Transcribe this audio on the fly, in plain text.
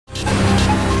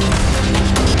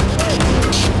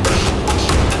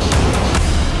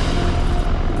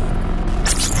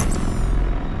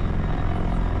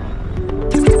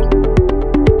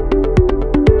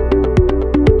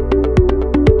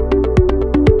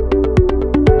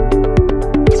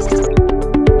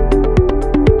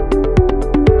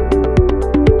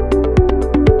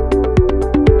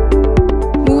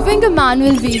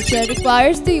manual wheelchair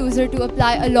requires the user to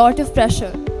apply a lot of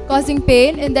pressure, causing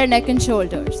pain in their neck and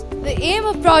shoulders. The aim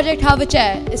of Project Have a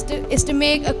Chair is to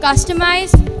make a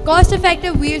customized,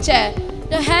 cost-effective wheelchair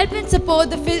to help and support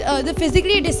the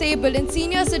physically disabled and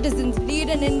senior citizens lead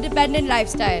an independent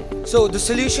lifestyle. So the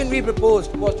solution we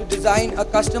proposed was to design a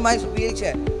customized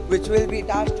wheelchair which will be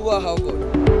attached to a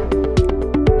hoverboard.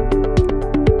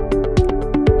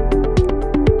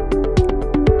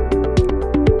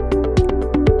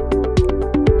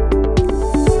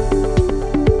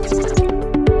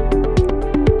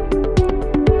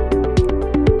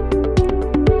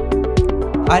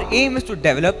 Our aim is to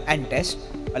develop and test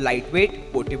a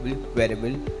lightweight, portable,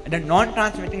 wearable, and a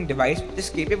non-transmitting device which is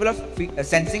capable of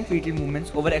sensing fetal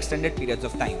movements over extended periods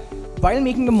of time. While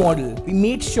making the model, we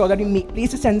made sure that we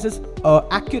place the sensors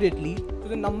accurately so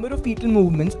the number of fetal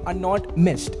movements are not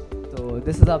missed. So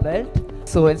this is our belt.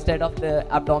 So instead of the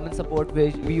abdomen support,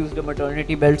 we used a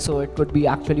maternity belt so it could be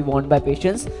actually worn by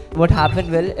patients. What happened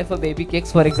will, if a baby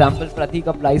kicks, for example, Pratik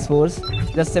applies force,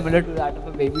 just similar to that of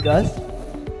a baby does.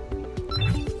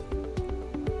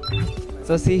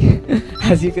 So see,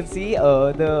 as you can see,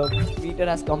 the meter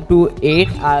has come to 8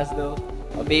 as the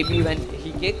baby when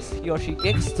he or she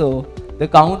kicks. So the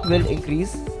count will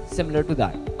increase similar to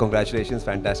that. Congratulations,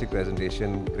 fantastic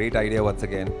presentation. Great idea once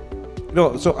again.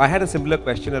 So I had a similar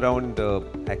question around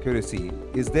accuracy.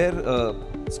 Is there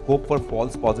scope for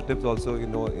false positives also,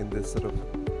 in this sort of?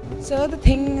 So the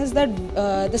thing is that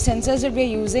the sensors that we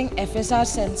are using, FSR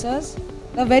sensors,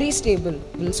 they're very stable.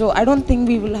 So I don't think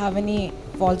we will have any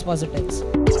false positives.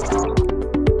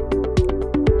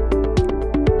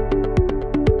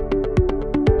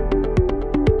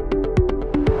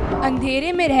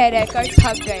 अंधेरे में रह रहकर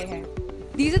थक गए हैं.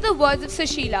 These are the words of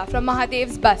Sushila from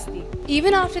Mahadev's Basti.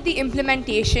 Even after the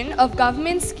implementation of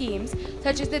government schemes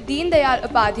such as the Deen Dayal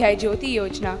Upadhyay Jyoti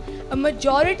Yojana, a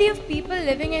majority of people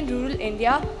living in rural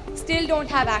India still don't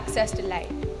have access to light.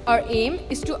 Our aim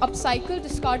is to upcycle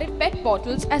discarded PET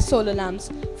bottles as solar lamps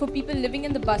for people living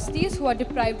in the bastis who are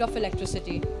deprived of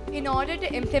electricity. In order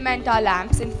to implement our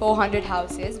lamps in 400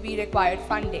 houses, we required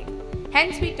funding.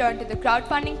 Hence, we turned to the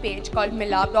crowdfunding page called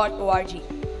milab.org.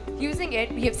 Using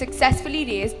it, we have successfully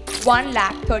raised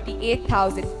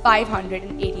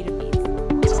 1,38,580 rupees.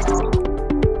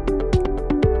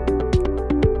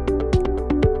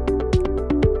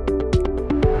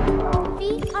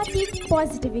 We are Team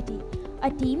Positivity, a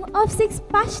team of 6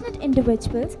 passionate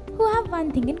individuals who have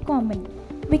one thing in common.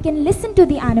 We can listen to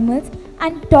the animals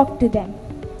and talk to them.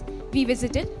 We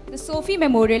visited the Sophie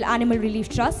Memorial Animal Relief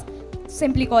Trust,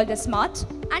 simply called the SMART,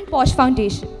 and Posh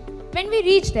Foundation. When we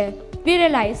reached there, we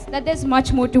realized that there's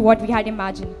much more to what we had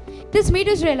imagined. This made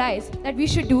us realize that we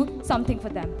should do something for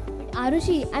them.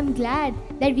 Arushi, I'm glad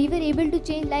that we were able to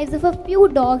change lives of a few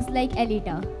dogs like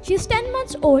Elita. She's 10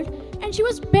 months old and she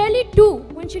was barely 2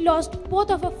 when she lost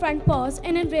both of her front paws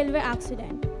in a railway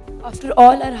accident. After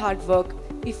all our hard work,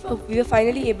 we were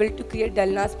finally able to create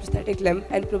Delna's prosthetic limb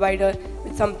and provide her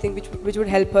with something which would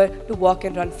help her to walk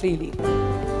and run freely.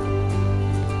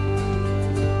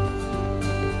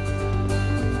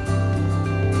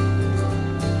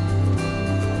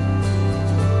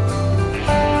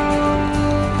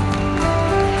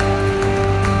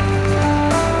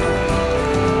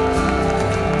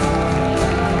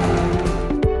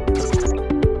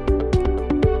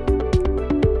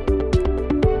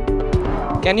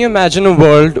 Can you imagine a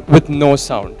world with no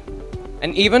sound?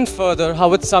 And even further, how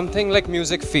would something like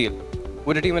music feel?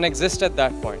 Would it even exist at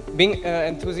that point? Being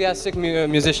enthusiastic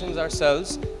musicians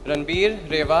ourselves, Ranbir,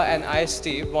 Reva and I,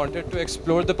 Steve, wanted to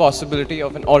explore the possibility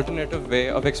of an alternative way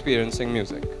of experiencing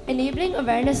music. Enabling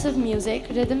awareness of music,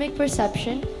 rhythmic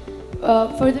perception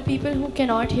for the people who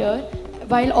cannot hear,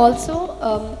 while also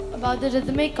about the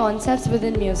rhythmic concepts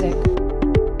within music.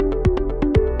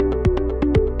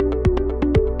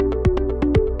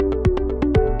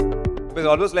 It's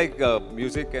almost like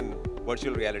music and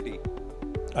virtual reality.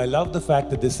 I love the fact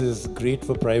that this is great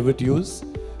for private use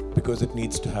because it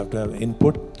needs to have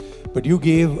input. But you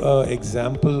gave an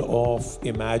example of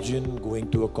imagine going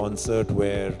to a concert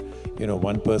where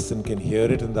one person can hear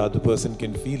it and the other person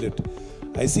can feel it.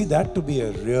 I see that to be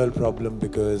a real problem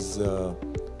because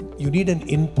you need an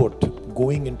input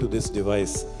going into this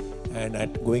device,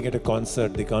 and going at a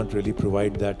concert they can't really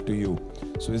provide that to you.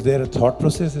 So is there a thought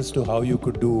process as to how you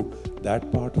could do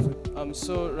that part of it?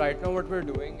 So right now what we're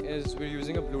doing is we're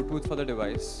using a Bluetooth for the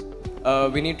device.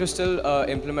 We need to still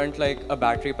implement like a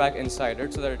battery pack inside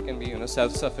it so that it can be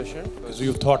self-sufficient. So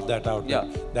you've thought that out. Yeah.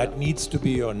 That needs to be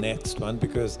your next one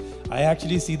because I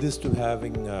actually see this to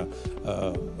having a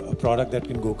product that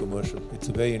can go commercial. It's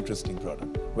a very interesting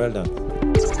product. Well done.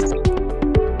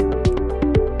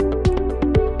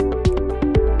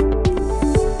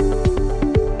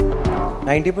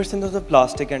 90% of the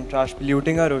plastic and trash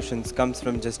polluting our oceans comes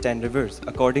from just 10 rivers,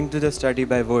 according to the study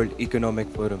by World Economic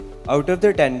Forum. Out of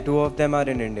the 10, 2 of them are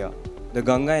in India, the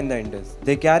Ganga and the Indus.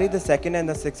 They carry the second and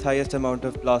the sixth highest amount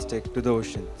of plastic to the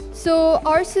oceans. So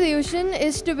our solution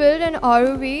is to build an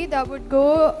ROV that would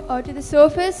go to the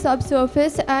surface,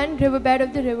 subsurface and riverbed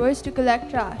of the rivers to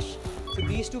collect trash. So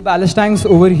these two ballast tanks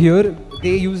over here,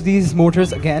 they use these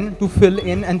motors again to fill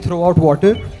in and throw out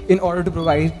water in order to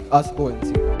provide us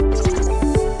buoyancy.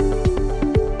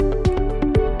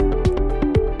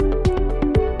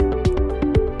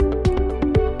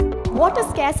 Water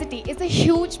scarcity is a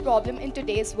huge problem in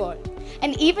today's world.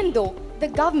 And even though the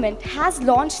government has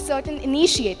launched certain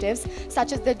initiatives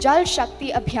such as the Jal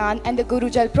Shakti Abhiyan and the Guru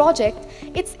Jal project,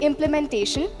 its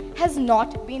implementation has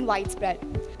not been widespread.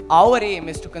 Our aim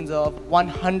is to conserve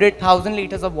 100,000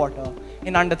 liters of water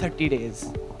in under 30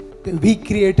 days. We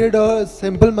created a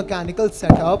simple mechanical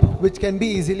setup which can be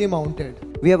easily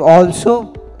mounted. We have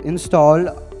also installed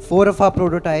 4 of our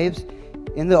prototypes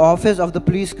in the office of the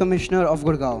Police Commissioner of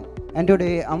Gurgaon. And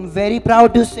today I'm very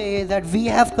proud to say that we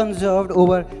have conserved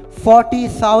over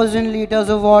 40,000 liters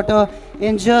of water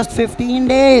in just 15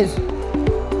 days.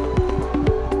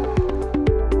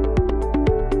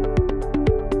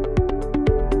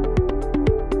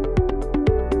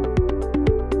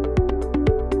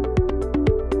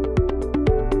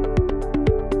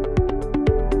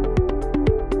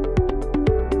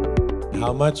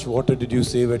 How much water did you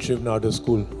save at Shiv Nadar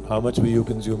school? How much were you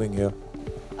consuming here?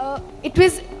 It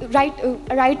was right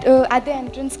at the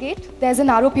entrance gate. There's an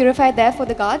RO purifier there for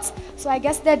the guards. So I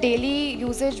guess their daily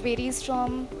usage varies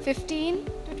from 15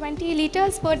 to 20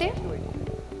 liters per day.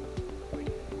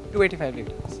 285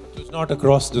 liters. So it's not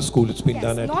across the school, it's been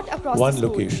done at one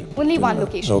location. Only one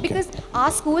location. Okay. Because our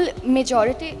school,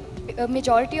 majority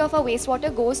of our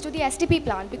wastewater goes to the STP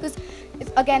plant because,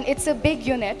 again, it's a big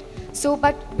unit. So,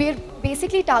 but we're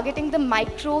basically targeting the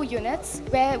micro units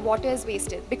where water is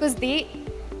wasted because they,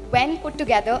 when put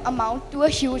together, amount to a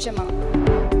huge amount.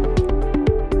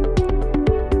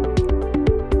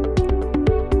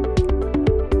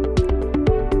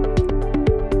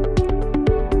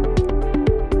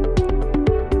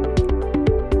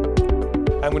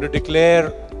 I'm going to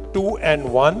declare 2 and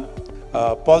 1.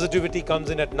 Positivity comes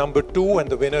in at number 2 and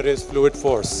the winner is fluid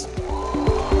force.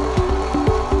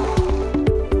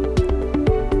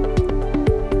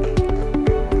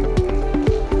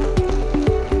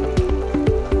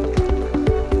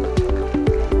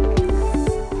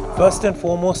 First and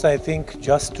foremost, I think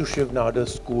just to Shiv Nadar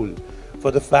school,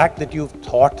 for the fact that you've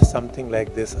thought something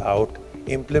like this out,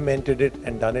 implemented it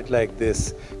and done it like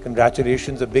this,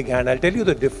 congratulations, a big hand. I'll tell you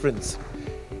the difference.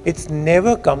 It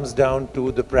never comes down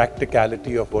to the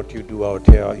practicality of what you do out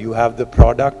here. You have the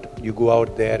product, you go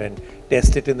out there and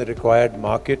test it in the required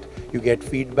market, you get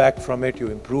feedback from it,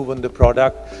 you improve on the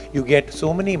product, you get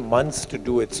so many months to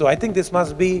do it. So I think this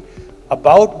must be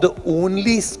about the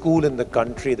only school in the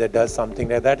country that does something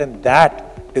like that, and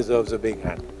that deserves a big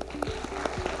hand.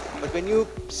 But when you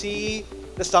see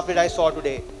the stuff that I saw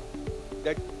today,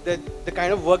 that the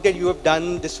kind of work that you have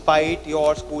done despite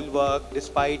your school work,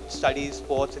 despite studies,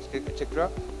 sports, etc.,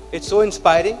 it's so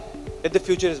inspiring that the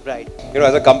future is bright. You know,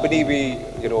 as a company,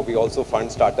 we also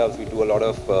fund startups. We do a lot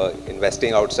of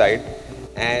investing outside,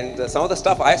 and some of the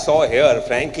stuff I saw here,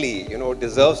 frankly,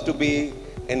 deserves to be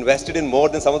invested in more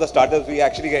than some of the startups we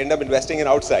actually end up investing in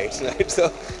outside, right?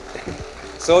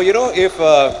 So if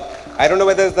I don't know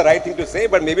whether it's the right thing to say,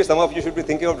 but maybe some of you should be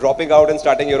thinking of dropping out and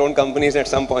starting your own companies at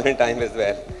some point in time as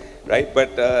well, right? But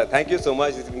thank you so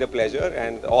much. It's been a pleasure,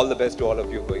 and all the best to all of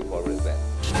you going forward as well.